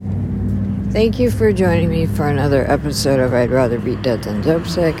Thank you for joining me for another episode of I'd Rather Be Dead Than Dope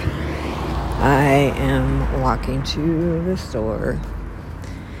Sick. I am walking to the store.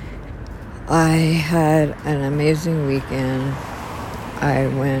 I had an amazing weekend. I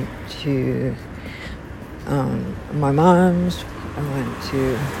went to my mom's. I went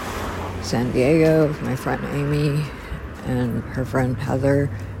to San Diego with my friend Amy and her friend Heather,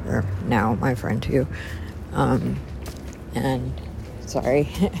 or now my friend too. And sorry.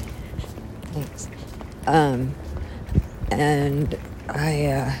 Thanks. And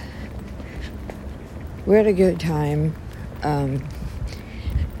we had a good time.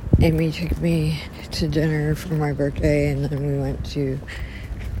 Amy took me to dinner for my birthday, and then we went to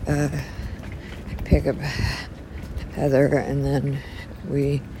pick up Heather, and then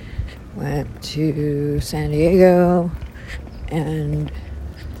we went to San Diego, and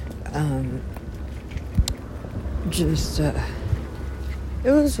it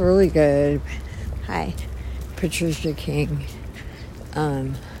was really good. Hi, Patricia King.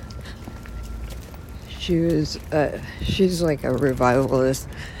 She's like a revivalist.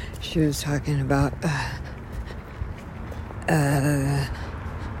 She was talking about the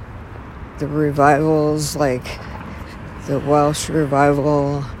revivals, like the Welsh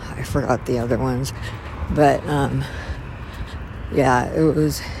revival. I forgot the other ones, but yeah, it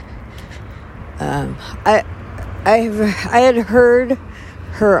was. I had heard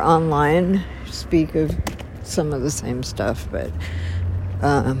her online speak of some of the same stuff, but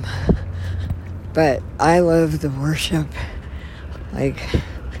I love the worship. Like,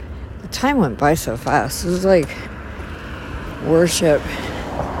 the time went by so fast. It was like worship,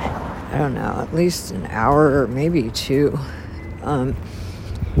 I don't know, at least an hour or maybe two. And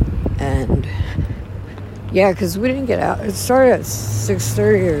yeah, because we didn't get out. It started at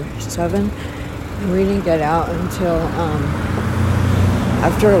 6:30 or 7, and we didn't get out until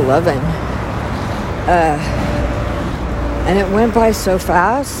after 11. And it went by so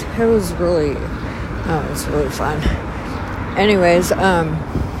fast. It was really fun. Anyways,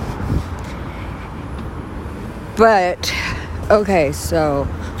 but okay, so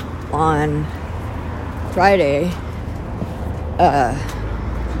on Friday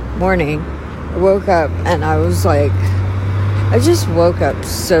morning, I woke up and I just woke up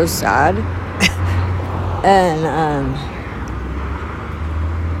so sad. And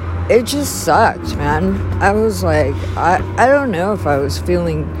it just sucked, man. I was like, I don't know if I was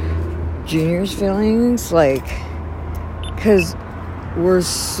feeling Junior's feelings, like, because we're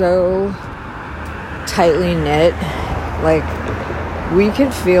so tightly knit, like, we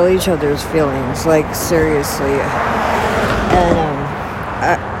could feel each other's feelings, like, seriously. And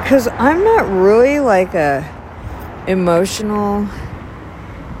because I'm not really like a emotional,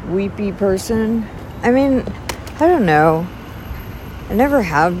 weepy person. I mean, I don't know. I never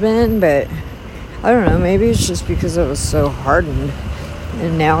have been, but I don't know. Maybe it's just because I was so hardened,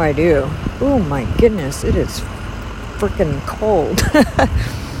 and now I do. Oh my goodness, it is freaking cold.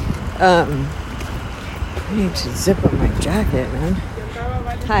 I need to zip up my jacket, man.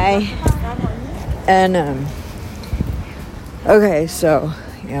 Hi. And okay, so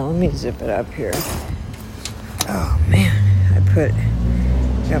yeah, let me zip it up here. Oh man,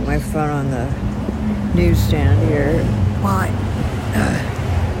 got my phone on the newsstand here. Why?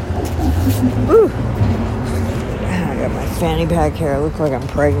 Ooh. I got my fanny pack here. I look like I'm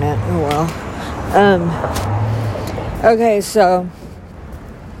pregnant. Oh well. Okay, so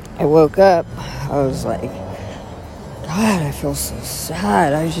I woke up. I was like, God, I feel so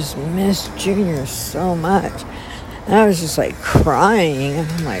sad. I just miss Junior so much. And I was just like crying. And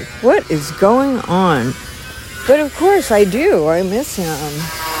I'm like, what is going on? But of course I do. I miss him.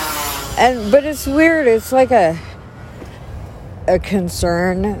 But it's weird. It's like a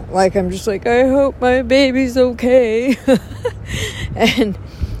concern. Like, I'm just like, I hope my baby's okay. And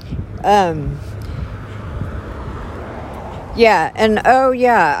yeah, and oh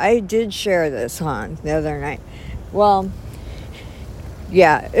yeah, I did share this the other night. Well,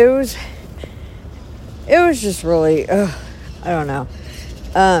 yeah, it was just really I don't know.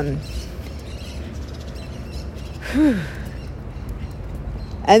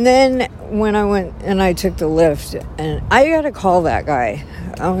 And then when I went and I took the lift, and I gotta call that guy.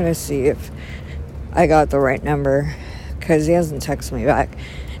 I'm gonna see if I got the right number, because he hasn't texted me back.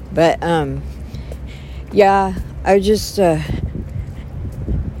 But yeah, I just yeah,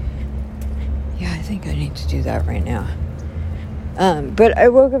 I think I need to do that right now. But I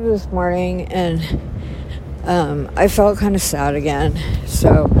woke up this morning and I felt kind of sad again.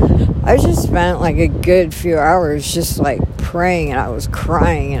 So I just spent like a good few hours just like praying, and I was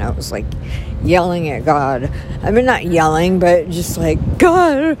crying, and I was like yelling at God. I mean, not yelling, but just like,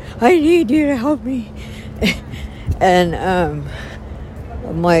 God, I need you to help me. And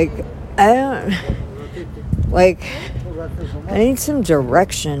I'm like, I need some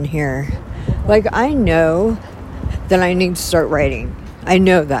direction here. Like, I know that I need to start writing. I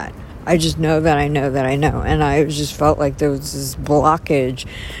know that. I just know that I know that I know. And I just felt like there was this blockage.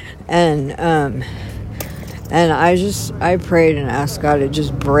 And I prayed and asked God to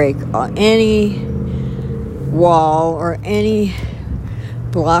just break any wall or any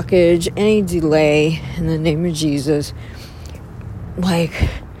blockage, any delay in the name of Jesus. Like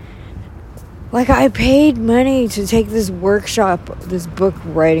I paid money to take this workshop, this book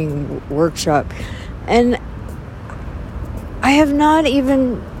writing workshop, and I have not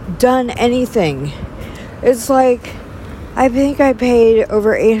even done anything. It's like, I think I paid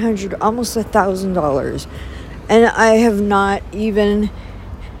over $800, almost $1,000, and I have not even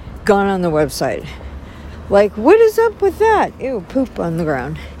gone on the website. Like, what is up with that? Ew, poop on the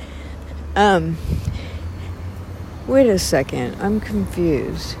ground. Wait a second, I'm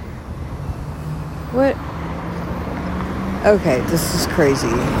confused. What? Okay, this is crazy.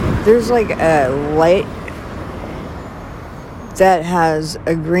 There's like a light that has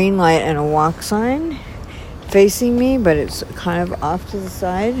a green light and a walk sign facing me, but it's kind of off to the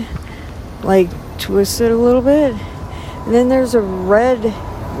side, like twisted a little bit. And then there's a red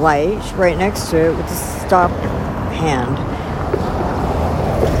light right next to it with a stop hand.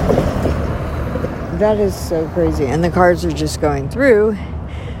 That is so crazy. And the cars are just going through,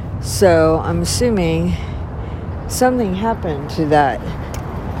 so I'm assuming something happened to that.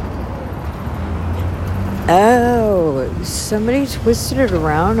 Oh, somebody twisted it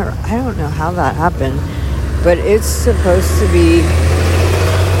around, or I don't know how that happened, but it's supposed to be,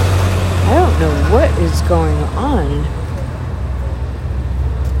 I don't know what is going on.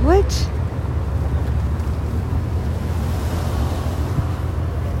 What?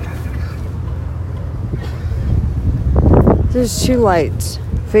 There's two lights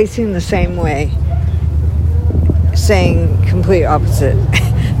facing the same way, saying complete opposite.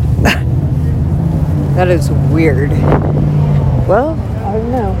 That is weird. Well, I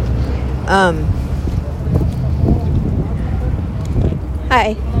don't know.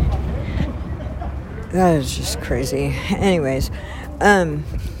 Hi. That is just crazy. Anyways, now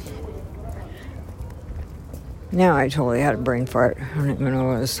I totally had a brain fart. I don't even know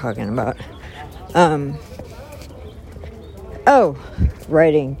what I was talking about. Oh,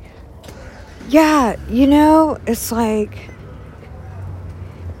 writing. Yeah, it's like,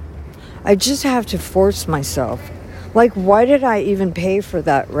 I just have to force myself. Like, why did I even pay for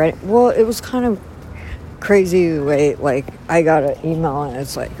that, right? Well, it was kind of crazy the way, like, I got an email and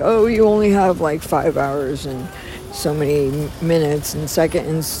it's like, oh, you only have like 5 hours and so many minutes and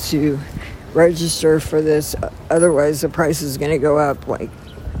seconds to register for this. Otherwise, the price is going to go up, like,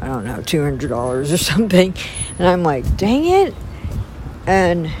 I don't know, $200 or something. And I'm like, dang it.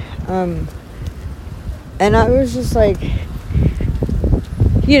 And I was just like,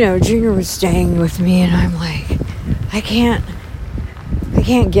 Junior was staying with me, and I'm like, I can't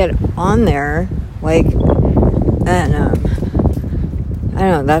get on there, like, and I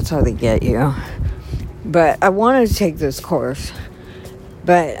know that's how they get you. But I wanted to take this course,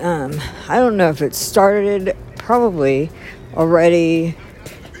 but I don't know if it started, probably already,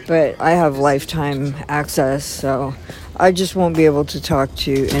 but I have lifetime access, so I just won't be able to talk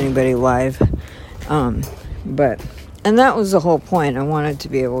to anybody live. And that was the whole point. I wanted to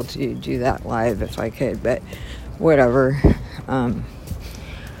be able to do that live if I could, but whatever. I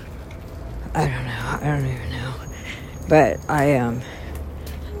don't know. I don't even know. But I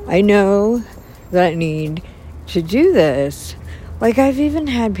know that I need to do this. Like, I've even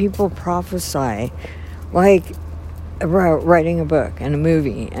had people prophesy, like, about writing a book and a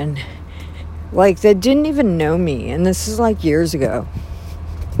movie, and like, that didn't even know me, and this is like years ago.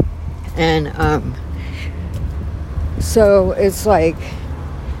 And so it's like,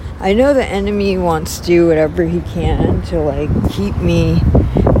 I know the enemy wants to do whatever he can to, like, keep me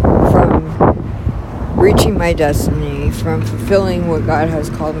from reaching my destiny, from fulfilling what God has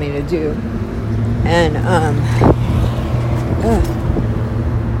called me to do. And got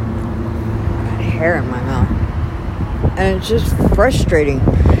hair in my mouth, and it's just frustrating,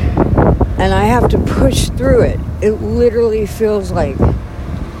 and I have to push through it. It literally feels like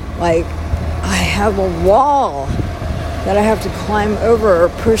I have a wall that I have to climb over or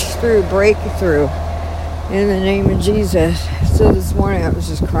push through, break through, in the name of Jesus. So this morning I was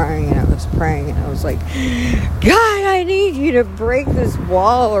just crying and I was praying and I was like, God, I need you to break this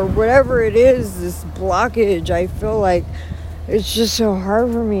wall or whatever it is, this blockage. I feel like it's just so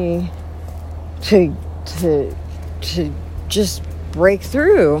hard for me to just break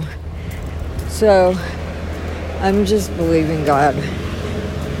through. So I'm just believing God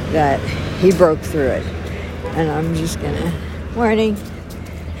that he broke through it. And I'm just gonna warning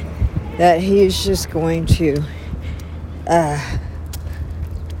that he's just going to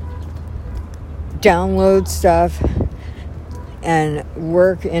download stuff and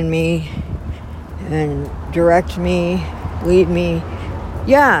work in me and direct me, lead me.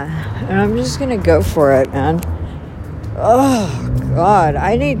 Yeah, and I'm just gonna go for it, man. Oh God,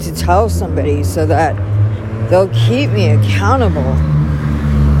 I need to tell somebody so that they'll keep me accountable,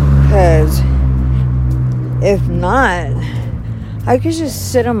 because if not, I could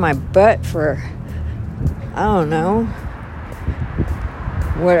just sit on my butt for, I don't know,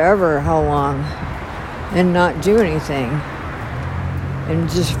 whatever, how long, and not do anything, and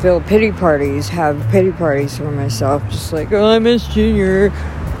just have pity parties for myself, just like, oh, I miss Junior,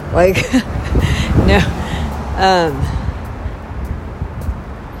 like, no,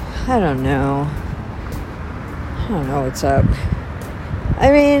 I don't know what's up. I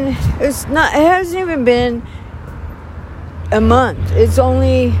mean, it hasn't even been a month. It's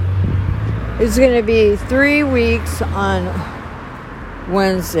going to be 3 weeks on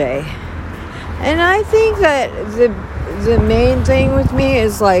Wednesday. And I think that the main thing with me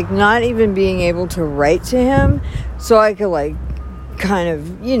is, like, not even being able to write to him so I could, like, kind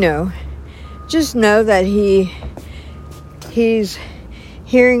of, just know that he's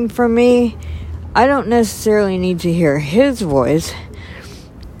hearing from me. I don't necessarily need to hear his voice.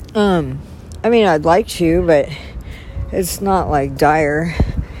 I mean, I'd like to, but it's not, like, dire.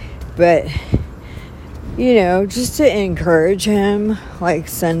 But, just to encourage him, like,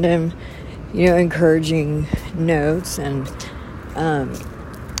 send him, encouraging notes, and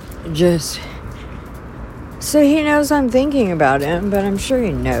just so he knows I'm thinking about him, but I'm sure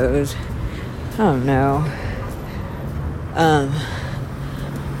he knows. I don't know.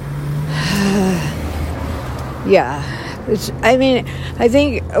 Yeah. I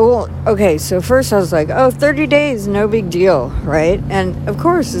think, okay, so first I was like, 30 days, no big deal, right? And of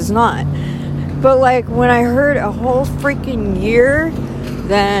course it's not. But, like, when I heard a whole freaking year,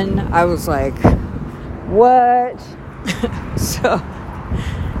 then I was like, what? So,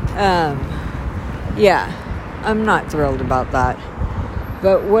 yeah, I'm not thrilled about that.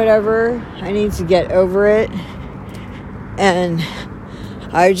 But whatever, I need to get over it. And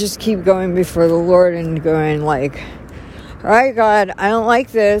I just keep going before the Lord and going, like, all right, God, I don't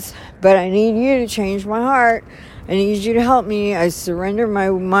like this, but I need you to change my heart. I need you to help me. I surrender my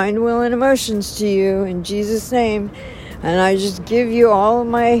mind, will, and emotions to you in Jesus' name. And I just give you all of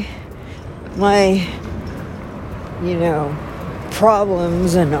my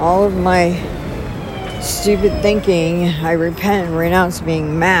problems and all of my stupid thinking. I repent and renounce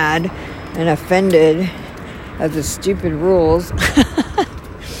being mad and offended at the stupid rules.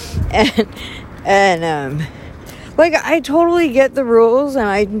 and like, I totally get the rules,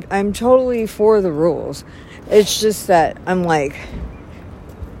 and I'm totally for the rules. It's just that I'm like,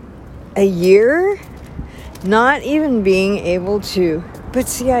 a year not even being able to, but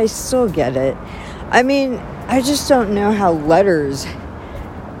see, I still get it. I mean, I just don't know how letters,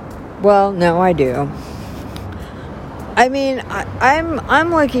 well, no, I do. I mean,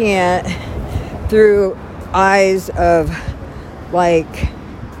 I'm looking at through eyes of, like,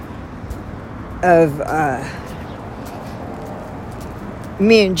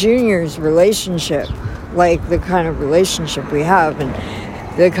 me and Junior's relationship, like the kind of relationship we have, and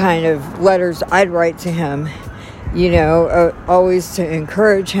the kind of letters I'd write to him, always to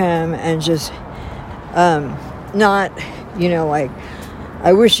encourage him, and just not, like,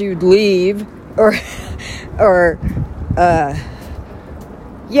 I wish you'd leave, or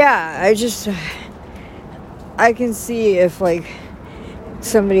yeah, I can see if, like,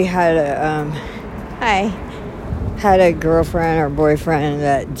 somebody had a girlfriend or boyfriend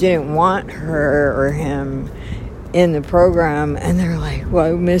that didn't want her or him in the program, and they're like,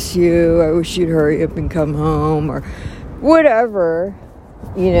 well, I miss you, I wish you'd hurry up and come home, or whatever,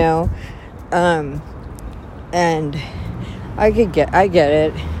 and I get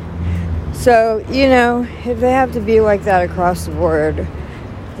it. So, if they have to be like that across the board,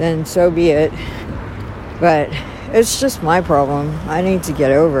 then so be it. But it's just my problem. I need to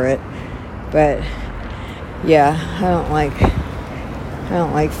get over it. But yeah, I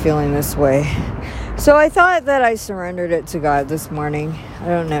don't like feeling this way. So I thought that I surrendered it to God this morning. I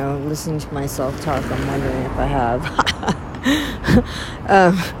don't know, listening to myself talk, I'm wondering if I have.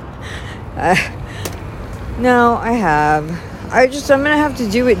 No, I have. I'm going to have to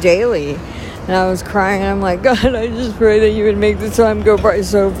do it daily. And I was crying, and I'm like, God, I just pray that you would make the time go by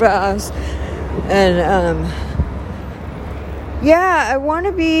so fast. And, yeah, I want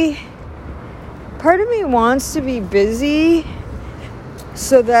to be, part of me wants to be busy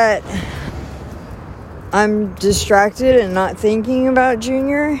so that I'm distracted and not thinking about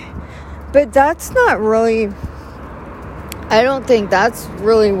Junior. But that's not really, I don't think that's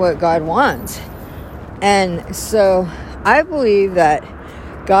really what God wants. And so I believe that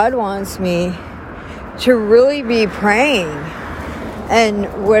God wants me to really be praying.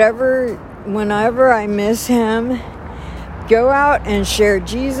 And whenever I miss him, go out and share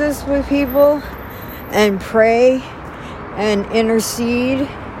Jesus with people and pray and intercede.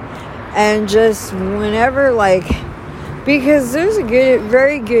 And just whenever, because there's a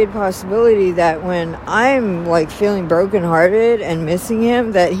very good possibility that when I'm feeling brokenhearted and missing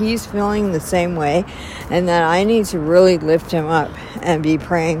him, that he's feeling the same way, and that I need to really lift him up and be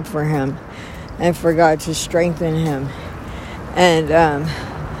praying for him and for God to strengthen him. And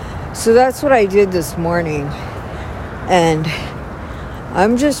so that's what I did this morning. And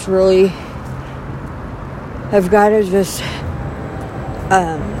I'm just really have got to just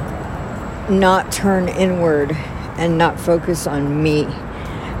not turn inward and not focus on me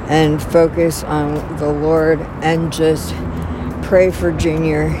and focus on the Lord and just pray for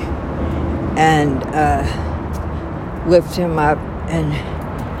Junior and lift him up. And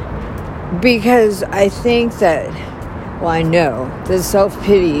because I think that, I know that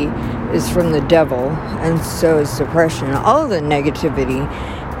self-pity is from the devil, and so is depression, all of the negativity.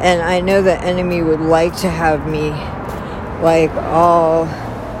 And I know the enemy would like to have me all,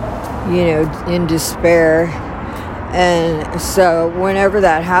 in despair. And so whenever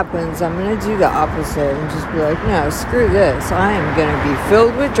that happens, I'm going to do the opposite and just be no, screw this. I am going to be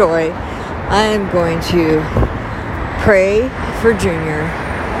filled with joy. I am going to pray for Junior,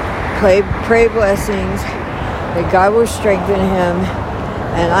 pray blessings, that God will strengthen him.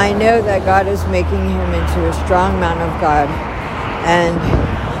 And I know that God is making him into a strong man of God. And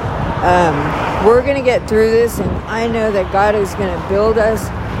we're going to get through this. And I know that God is going to build us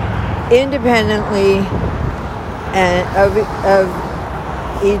independently and of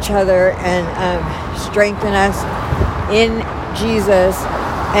each other, and strengthen us in Jesus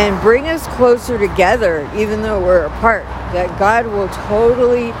and bring us closer together, even though we're apart. That God will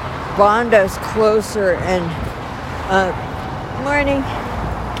totally bond us closer and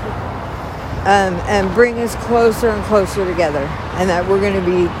and bring us closer and closer together, and that we're going to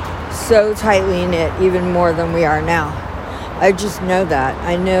be so tightly knit even more than we are now. I just know that.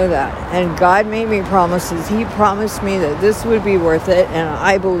 I know that. And God made me promises. He promised me that this would be worth it, and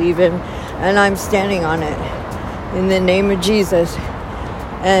I believe him, and I'm standing on it in the name of Jesus.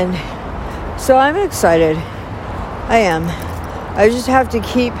 And so I'm excited. I am. I just have to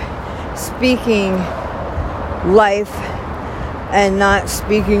keep speaking life and not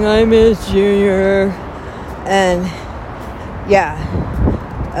speaking I miss Junior, and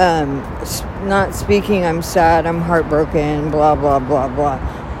not speaking I'm sad, I'm heartbroken, blah blah blah blah,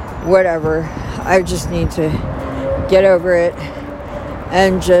 whatever. I just need to get over it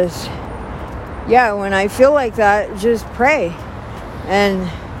and just when I feel like that, just pray and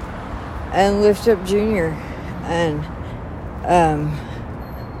lift up Junior. And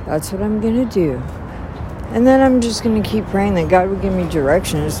that's what I'm gonna do. And then I'm just going to keep praying that God would give me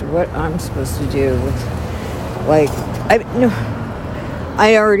direction as to what I'm supposed to do with,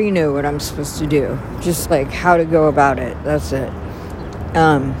 I already know what I'm supposed to do. Just how to go about it. That's it.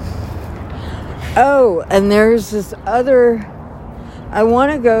 And there's this other, I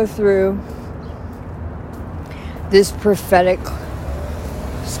want to go through this prophetic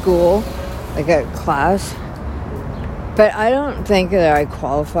school, a class. But I don't think that I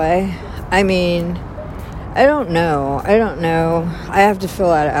qualify. I mean, I don't know. I have to fill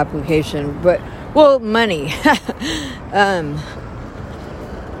out an application, but money. I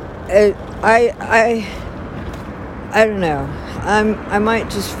don't know. I might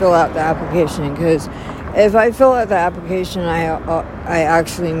just fill out the application, because if I fill out the application, I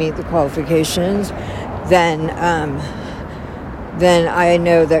actually meet the qualifications, then I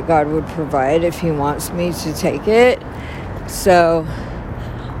know that God would provide if he wants me to take it. So,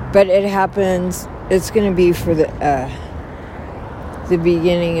 but it happens. It's going to be for the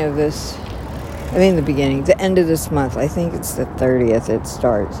beginning of this. The end of this month. I think it's the 30th it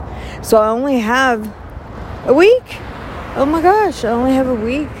starts. So I only have a week. Oh my gosh, I only have a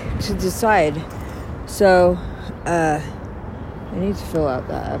week to decide. So I need to fill out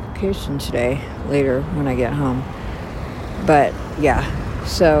that application later when I get home. But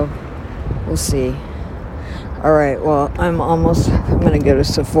so we'll see. All right, well, I'm going to go to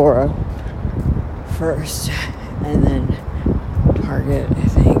Sephora first, and then Target, I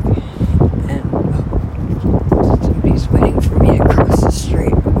think, and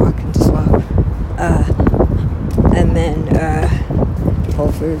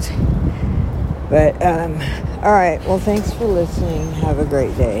foods. But, all right. Well, thanks for listening. Have a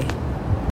great day.